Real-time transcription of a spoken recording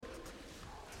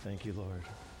Thank you, Lord.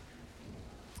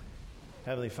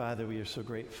 Heavenly Father, we are so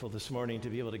grateful this morning to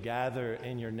be able to gather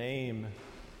in your name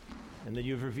and that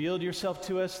you've revealed yourself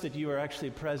to us, that you are actually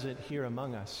present here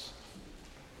among us.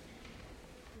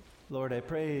 Lord, I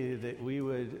pray that we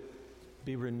would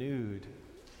be renewed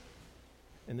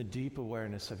in the deep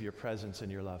awareness of your presence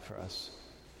and your love for us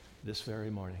this very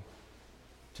morning,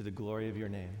 to the glory of your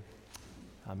name.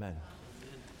 Amen.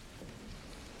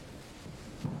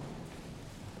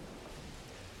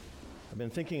 I've been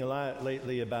thinking a lot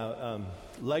lately about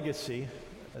legacy.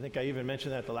 I think I even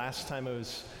mentioned that the last time I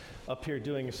was up here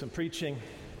doing some preaching.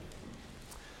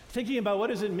 Thinking about what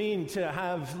does it mean to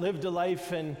have lived a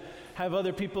life and have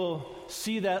other people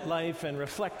see that life and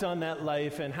reflect on that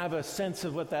life and have a sense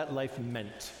of what that life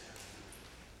meant.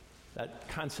 That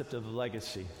concept of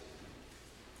legacy.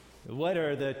 What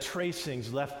are the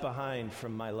tracings left behind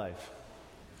from my life?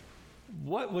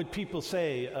 What would people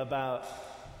say about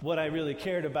what I really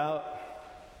cared about,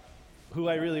 who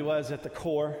I really was at the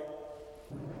core,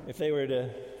 if they were to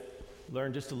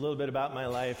learn just a little bit about my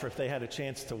life, or if they had a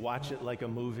chance to watch it like a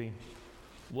movie?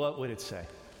 What would it say?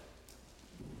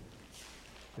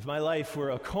 If my life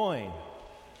were a coin,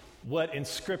 what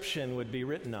inscription would be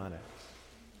written on it?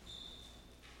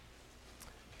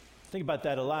 Think about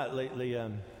that a lot lately.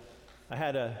 I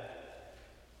had a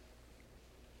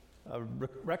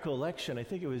recollection, I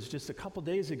think it was just a couple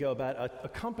days ago, about a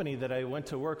company that I went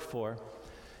to work for.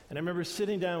 And I remember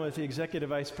sitting down with the executive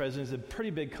vice president. It's a pretty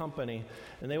big company,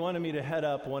 and they wanted me to head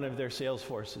up one of their sales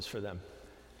forces for them.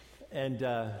 And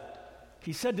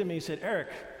he said to me, he said, "Eric,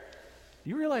 do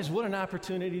you realize what an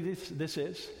opportunity this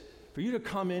is? For you to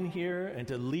come in here and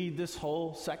to lead this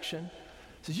whole section?"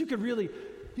 He says, you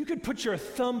could put your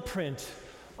thumbprint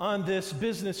on this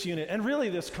business unit and really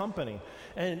this company,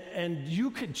 and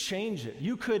you could change it.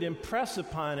 You could impress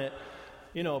upon it,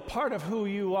 part of who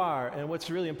you are and what's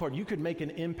really important. You could make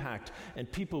an impact,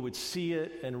 and people would see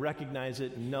it and recognize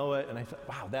it and know it. And I thought,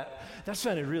 wow, that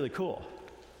sounded really cool.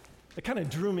 It kind of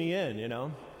drew me in,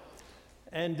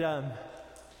 And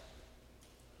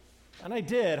I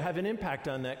did have an impact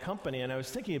on that company, and I was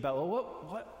thinking about,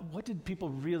 well, what did people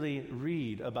really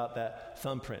read about that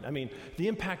thumbprint? I mean, the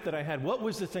impact that I had, what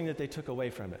was the thing that they took away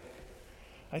from it?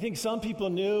 I think some people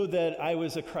knew that I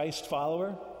was a Christ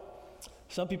follower.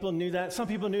 Some people knew that. Some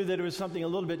people knew that it was something a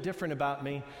little bit different about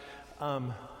me.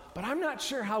 But I'm not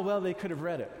sure how well they could have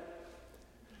read it.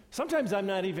 Sometimes I'm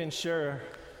not even sure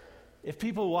if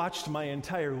people watched my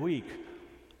entire week,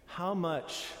 how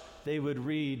much they would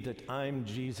read that I'm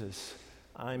Jesus,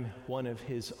 I'm one of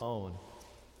his own,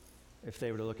 if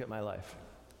they were to look at my life.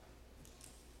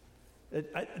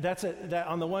 That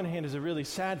on the one hand is a really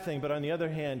sad thing, but on the other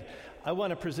hand, I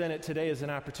want to present it today as an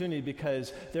opportunity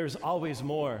because there's always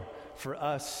more for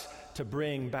us to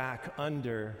bring back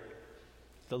under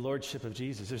the lordship of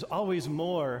Jesus. There's always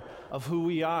more of who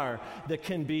we are that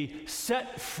can be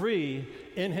set free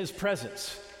in his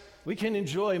presence. We can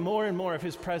enjoy more and more of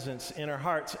his presence in our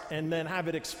hearts and then have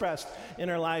it expressed in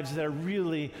our lives that are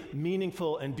really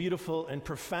meaningful and beautiful and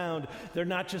profound. They're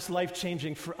not just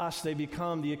life-changing for us, they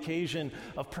become the occasion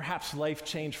of perhaps life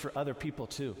change for other people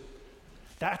too.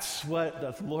 That's what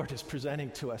the Lord is presenting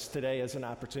to us today as an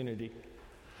opportunity,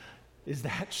 is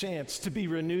that chance to be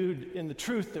renewed in the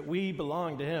truth that we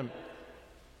belong to him.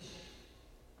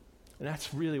 And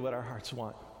that's really what our hearts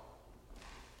want.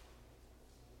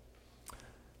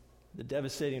 The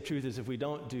devastating truth is if we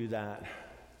don't do that,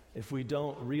 if we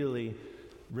don't really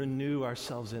renew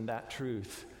ourselves in that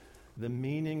truth, the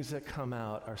meanings that come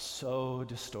out are so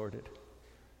distorted.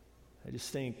 I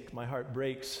just think my heart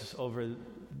breaks over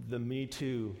the Me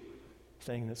Too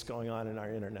thing that's going on in our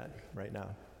internet right now.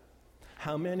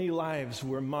 How many lives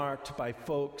were marked by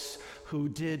folks who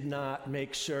did not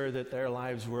make sure that their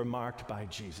lives were marked by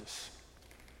Jesus?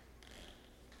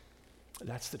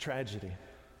 That's the tragedy.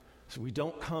 So we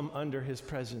don't come under his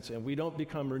presence and we don't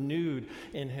become renewed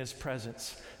in his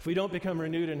presence. If we don't become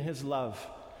renewed in his love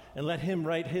and let him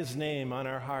write his name on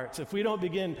our hearts, if we don't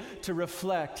begin to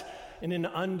reflect in an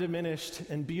undiminished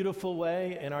and beautiful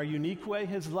way, in our unique way,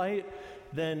 his light,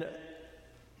 then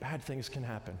bad things can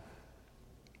happen.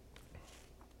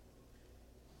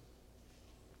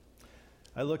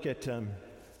 I look at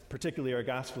particularly our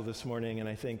gospel this morning, and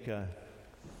I think a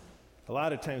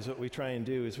lot of times what we try and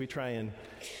do is we try and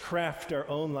craft our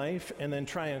own life and then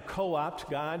try and co-opt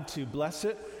God to bless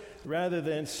it, rather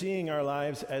than seeing our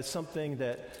lives as something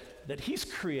that he's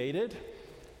created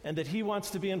and that he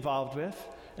wants to be involved with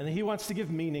and that he wants to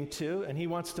give meaning to and he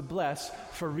wants to bless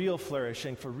for real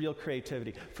flourishing, for real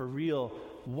creativity, for real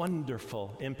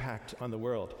wonderful impact on the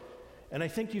world. And I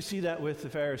think you see that with the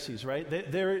Pharisees, right?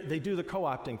 They do the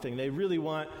co-opting thing. They really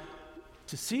want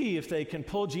to see if they can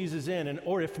pull Jesus in,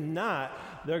 or if not,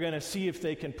 they're going to see if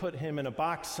they can put him in a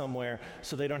box somewhere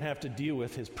so they don't have to deal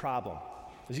with his problem.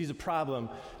 Because he's a problem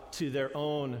to their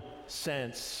own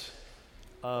sense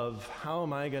of how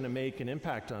am I going to make an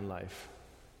impact on life.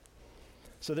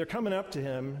 So they're coming up to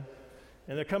him,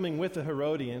 and they're coming with the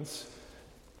Herodians.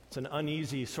 It's an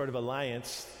uneasy sort of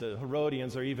alliance. The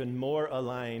Herodians are even more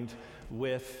aligned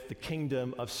with the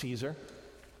kingdom of Caesar.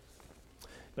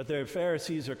 But the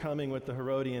Pharisees are coming with the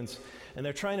Herodians, and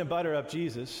they're trying to butter up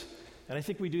Jesus. And I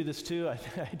think we do this too. I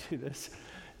do this.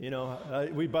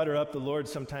 We butter up the Lord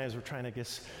sometimes. We're trying to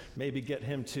maybe get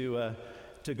him to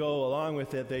go along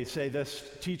with it. They say, this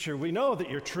teacher, we know that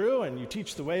you're true and you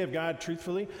teach the way of God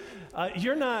truthfully.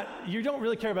 You don't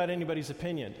really care about anybody's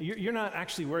opinion. You're not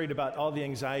actually worried about all the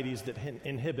anxieties that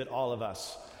inhibit all of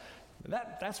us.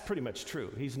 That's pretty much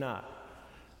true. He's not.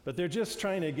 But they're just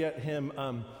trying to get him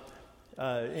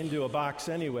into a box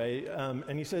anyway.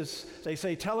 And they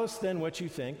say, tell us then what you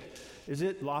think. Is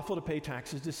it lawful to pay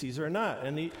taxes to Caesar or not?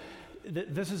 And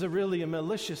this is really a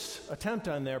malicious attempt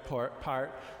on their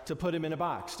part to put him in a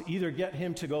box, to either get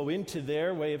him to go into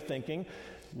their way of thinking,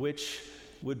 which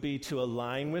would be to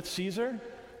align with Caesar,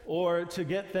 or to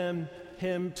get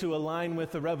him to align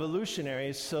with the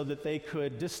revolutionaries so that they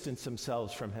could distance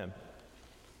themselves from him.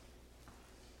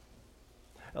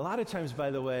 A lot of times,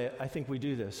 by the way, I think we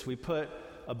do this. We put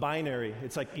a binary.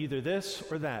 It's like either this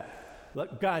or that.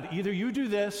 Look, God, either you do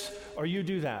this or you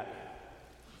do that.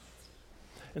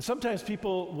 And sometimes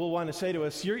people will want to say to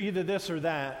us, you're either this or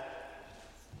that,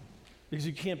 because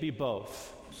you can't be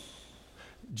both.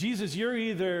 Jesus, you're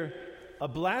either a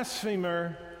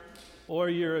blasphemer or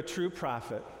you're a true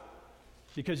prophet,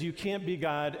 because you can't be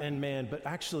God and man. But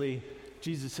actually,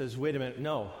 Jesus says, wait a minute,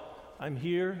 no, I'm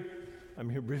here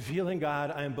revealing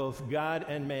God. I am both God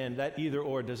and man. That either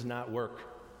or does not work.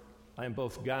 I am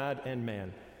both God and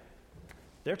man.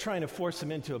 They're trying to force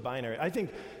him into a binary. I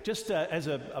think just as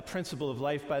a principle of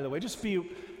life, by the way, just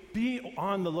be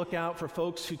on the lookout for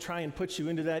folks who try and put you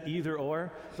into that either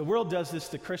or. The world does this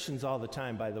to Christians all the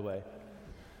time, by the way.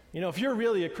 If you're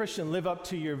really a Christian, live up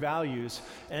to your values.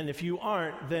 And if you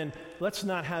aren't, then let's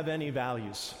not have any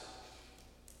values.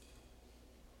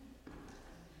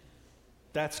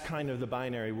 That's kind of the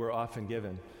binary we're often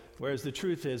given. Whereas the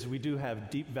truth is, we do have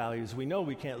deep values. We know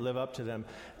we can't live up to them,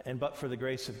 but for the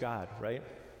grace of God, right?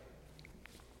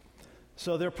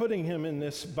 So they're putting him in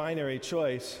this binary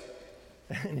choice,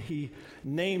 and he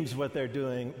names what they're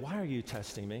doing. Why are you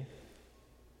testing me?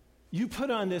 You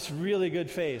put on this really good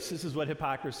face. This is what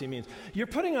hypocrisy means. You're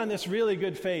putting on this really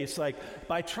good face, like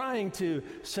by trying to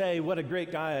say what a great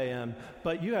guy I am,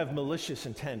 but you have malicious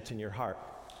intent in your heart.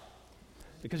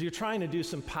 Because you're trying to do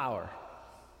some power.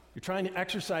 You're trying to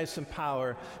exercise some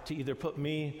power to either put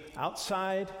me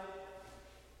outside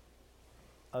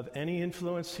of any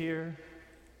influence here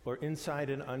or inside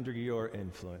and under your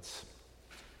influence.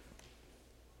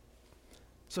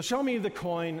 So show me the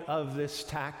coin of this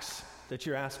tax that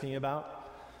you're asking about.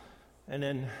 And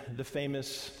then the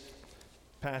famous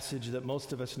passage that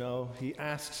most of us know, he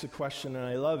asks a question, and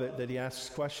I love it that he asks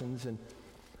questions, and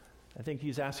I think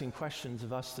he's asking questions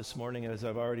of us this morning, as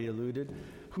I've already alluded.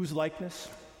 Whose likeness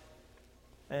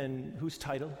and whose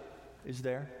title is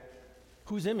there?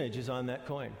 Whose image is on that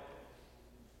coin?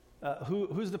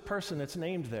 Who's the person that's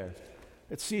named there?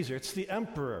 It's Caesar. It's the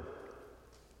emperor.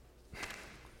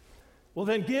 Well,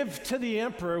 then give to the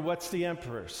emperor what's the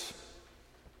emperor's.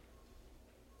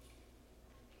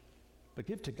 But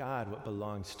give to God what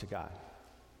belongs to God.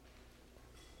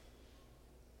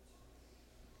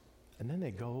 And then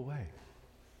they go away.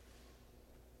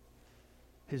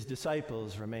 His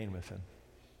disciples remain with him.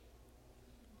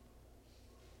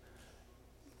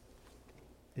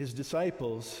 His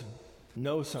disciples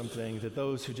know something that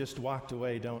those who just walked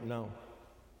away don't know.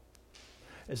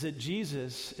 Is that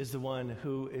Jesus is the one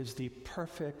who is the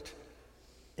perfect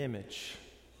image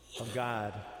of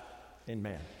God in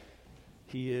man.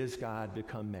 He is God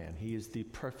become man. He is the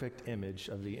perfect image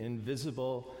of the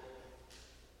invisible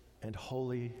and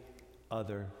holy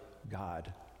other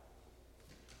God.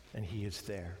 And he is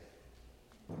there.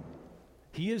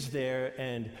 He is there,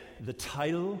 and the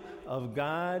title of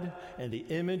God and the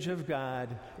image of God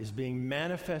is being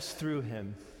manifest through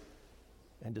him,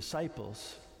 and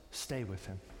disciples stay with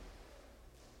him.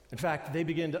 In fact, they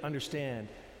begin to understand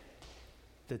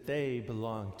that they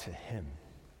belong to him,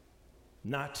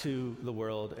 not to the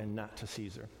world and not to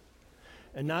Caesar,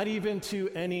 and not even to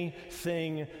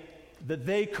anything that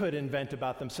they could invent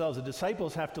about themselves. The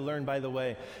disciples have to learn, by the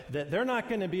way, that they're not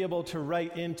going to be able to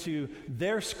write into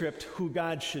their script who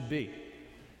God should be.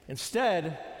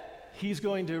 Instead, he's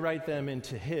going to write them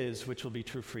into his, which will be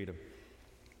true freedom.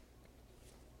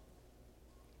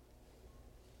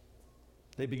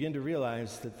 They begin to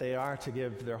realize that they are to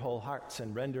give their whole hearts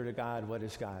and render to God what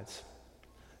is God's.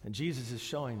 And Jesus is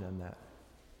showing them that.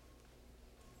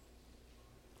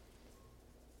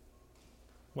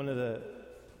 One of the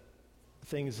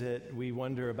things that we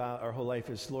wonder about our whole life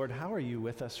is, Lord, how are you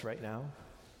with us right now?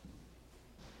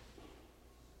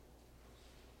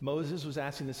 Moses was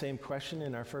asking the same question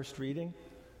in our first reading.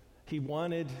 He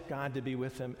wanted God to be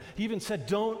with him. He even said,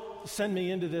 don't send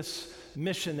me into this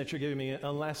mission that you're giving me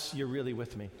unless you're really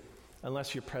with me,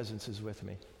 unless your presence is with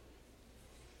me.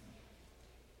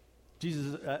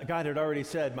 God had already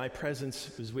said, my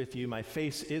presence is with you, my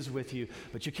face is with you,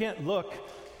 but you can't look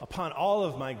upon all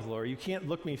of my glory. You can't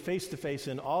look me face to face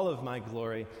in all of my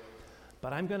glory,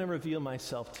 but I'm going to reveal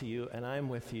myself to you, and I'm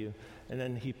with you. And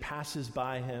then he passes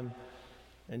by him,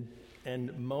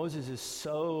 and Moses is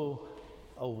so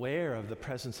aware of the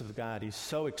presence of God. He's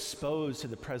so exposed to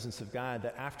the presence of God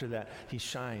that after that, he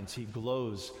shines, he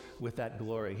glows with that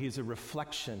glory. He's a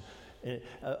reflection,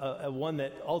 one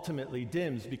that ultimately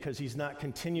dims because he's not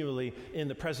continually in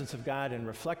the presence of God and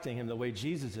reflecting him the way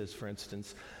Jesus is, for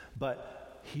instance.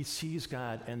 But he sees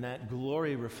God, and that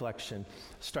glory reflection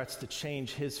starts to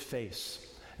change his face.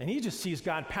 And he just sees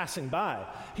God passing by.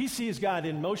 He sees God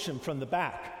in motion from the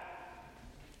back.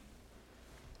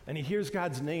 And he hears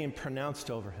God's name pronounced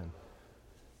over him,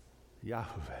 Yahweh.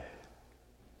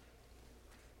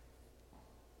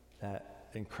 That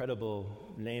incredible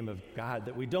name of God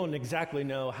that we don't exactly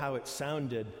know how it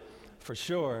sounded for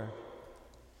sure,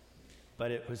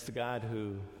 but it was the God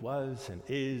who was and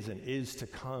is to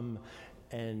come,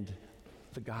 and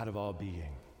the God of all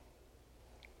being.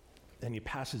 And he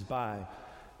passes by,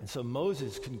 and so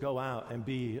Moses can go out and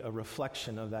be a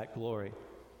reflection of that glory.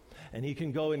 And he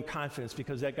can go in confidence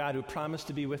because that God who promised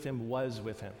to be with him was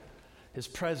with him. His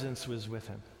presence was with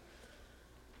him.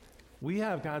 We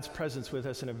have God's presence with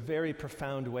us in a very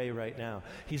profound way right now.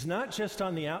 He's not just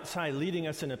on the outside leading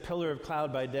us in a pillar of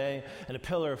cloud by day and a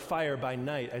pillar of fire by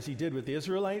night, as he did with the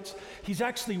Israelites. He's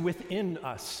actually within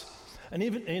us. And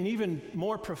even in an even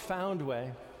more profound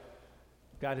way,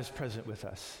 God is present with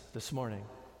us this morning.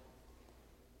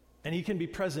 And he can be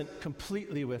present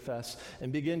completely with us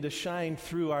and begin to shine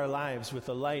through our lives with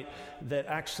a light that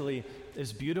actually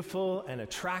is beautiful and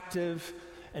attractive,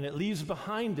 and it leaves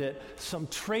behind it some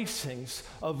tracings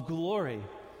of glory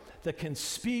that can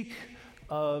speak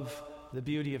of the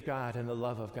beauty of God and the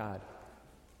love of God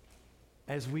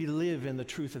as we live in the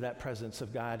truth of that presence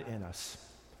of God in us.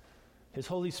 His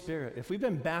Holy Spirit, if we've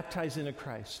been baptized into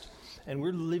Christ and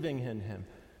we're living in him,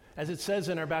 as it says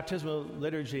in our baptismal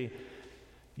liturgy,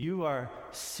 you are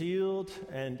sealed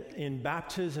and in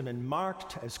baptism and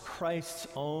marked as Christ's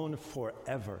own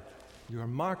forever. You are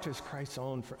marked as Christ's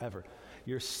own forever.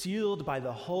 You're sealed by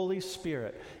the Holy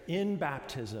Spirit in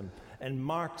baptism and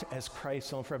marked as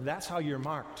Christ's own forever. That's how you're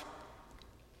marked.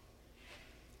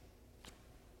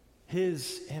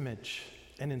 His image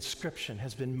and inscription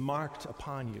has been marked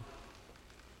upon you.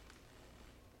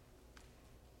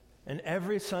 And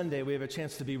every Sunday we have a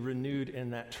chance to be renewed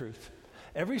in that truth.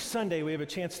 Every Sunday we have a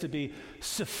chance to be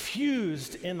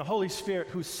suffused in the Holy Spirit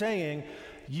who's saying,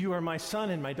 you are my son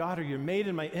and my daughter, you're made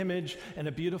in my image in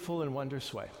a beautiful and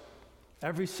wondrous way.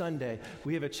 Every Sunday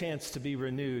we have a chance to be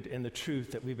renewed in the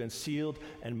truth that we've been sealed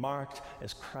and marked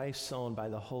as Christ's own by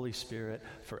the Holy Spirit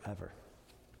forever.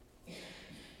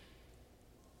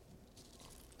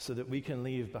 So that we can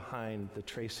leave behind the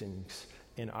tracings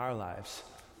in our lives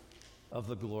of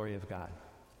the glory of God.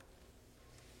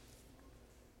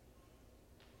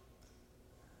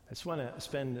 I just want to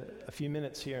spend a few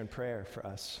minutes here in prayer for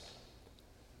us.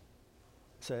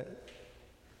 So,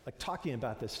 talking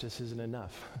about this just isn't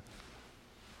enough.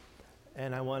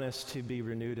 And I want us to be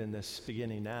renewed in this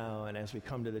beginning now, and as we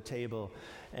come to the table,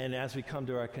 and as we come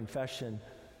to our confession,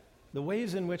 the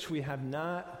ways in which we have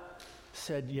not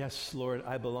said, yes, Lord,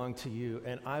 I belong to you,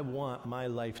 and I want my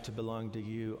life to belong to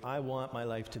you. I want my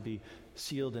life to be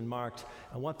sealed and marked.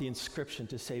 I want the inscription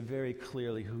to say very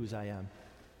clearly whose I am.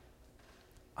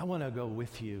 I want to go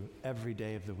with you every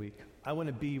day of the week. I want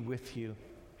to be with you,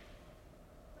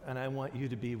 and I want you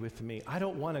to be with me. I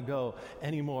don't want to go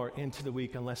anymore into the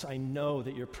week unless I know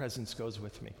that your presence goes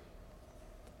with me.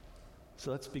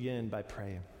 So let's begin by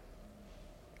praying.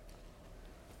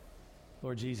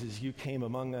 Lord Jesus, you came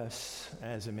among us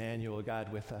as Emmanuel,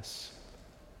 God with us.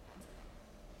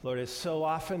 Lord, it's so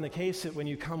often the case that when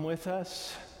you come with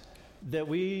us, that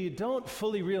we don't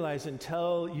fully realize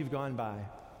until you've gone by.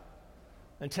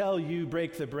 Until you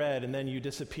break the bread and then you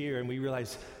disappear and we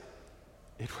realize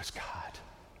it was God.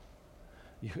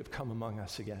 you have come among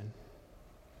us again.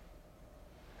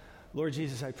 Lord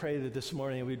Jesus, I pray that this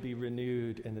morning we'd be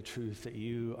renewed in the truth that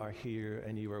you are here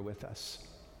and you are with us.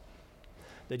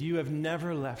 That you have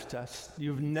never left us,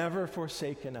 you've never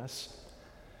forsaken us,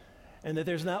 and that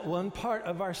there's not one part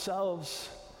of ourselves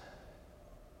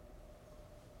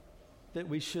that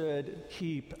we should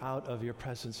keep out of your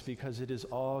presence, because it is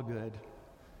all good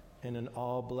in an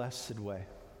all blessed way.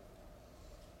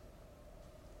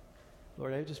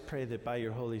 Lord, I just pray that by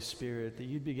your Holy Spirit that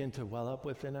you'd begin to well up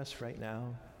within us right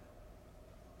now.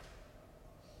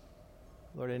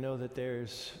 Lord, I know that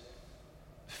there's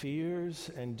fears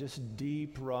and just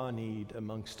deep, raw need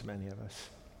amongst many of us.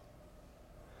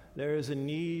 There is a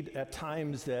need at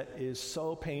times that is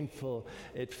so painful,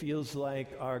 it feels like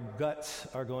our guts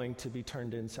are going to be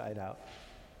turned inside out.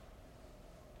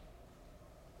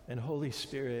 And Holy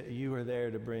Spirit, you are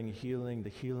there to bring healing, the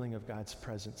healing of God's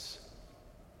presence.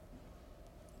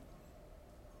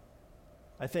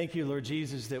 I thank you, Lord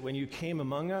Jesus, that when you came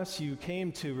among us, you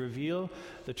came to reveal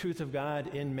the truth of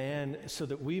God in man so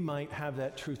that we might have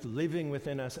that truth living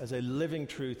within us as a living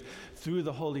truth through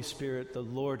the Holy Spirit, the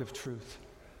Lord of truth.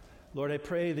 Lord, I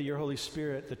pray that your Holy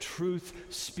Spirit, the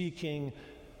truth-speaking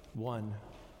one,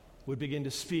 would begin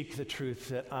to speak the truth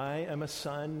that I am a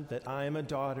son, that I am a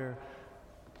daughter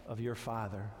of your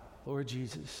Father. Lord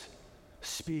Jesus,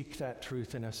 speak that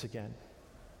truth in us again,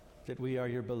 that we are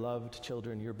your beloved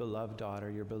children, your beloved daughter,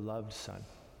 your beloved son.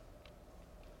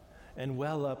 And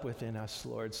well up within us,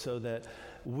 Lord, so that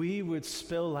we would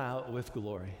spill out with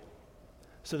glory,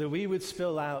 so that we would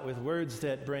spill out with words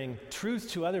that bring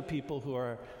truth to other people who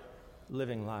are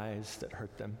living lies that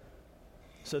hurt them,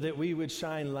 so that we would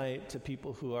shine light to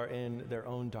people who are in their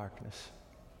own darkness.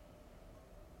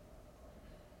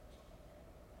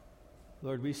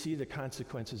 Lord, we see the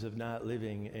consequences of not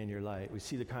living in your light. We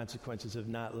see the consequences of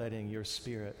not letting your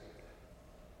Spirit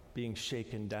being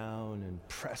shaken down and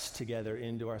pressed together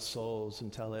into our souls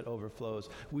until it overflows.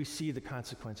 We see the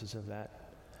consequences of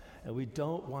that. And we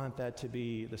don't want that to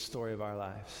be the story of our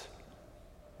lives.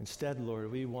 Instead, Lord,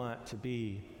 we want to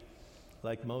be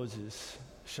like Moses,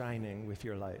 shining with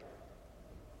your light.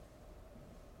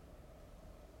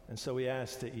 And so we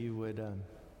ask that you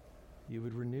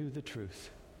would renew the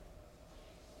truth,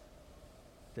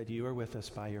 that you are with us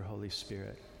by your Holy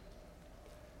Spirit.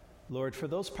 Lord, for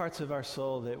those parts of our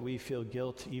soul that we feel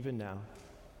guilt even now,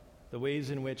 the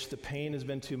ways in which the pain has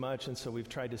been too much, and so we've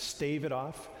tried to stave it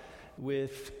off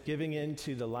with giving in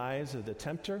to the lies of the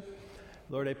tempter,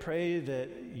 Lord, I pray that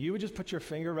you would just put your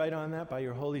finger right on that by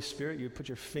your Holy Spirit. You would put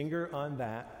your finger on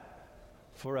that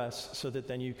for us so that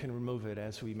then you can remove it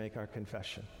as we make our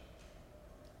confession,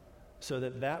 so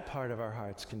that that part of our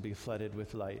hearts can be flooded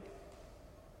with light,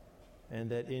 and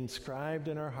that inscribed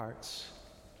in our hearts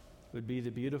would be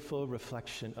the beautiful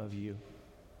reflection of you,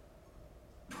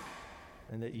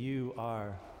 and that you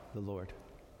are the Lord.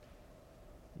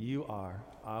 You are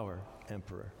our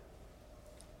Emperor.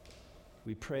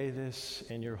 We pray this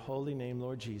in your holy name,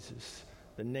 Lord Jesus,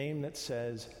 the name that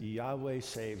says Yahweh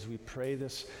saves. We pray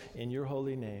this in your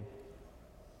holy name.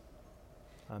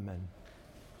 Amen.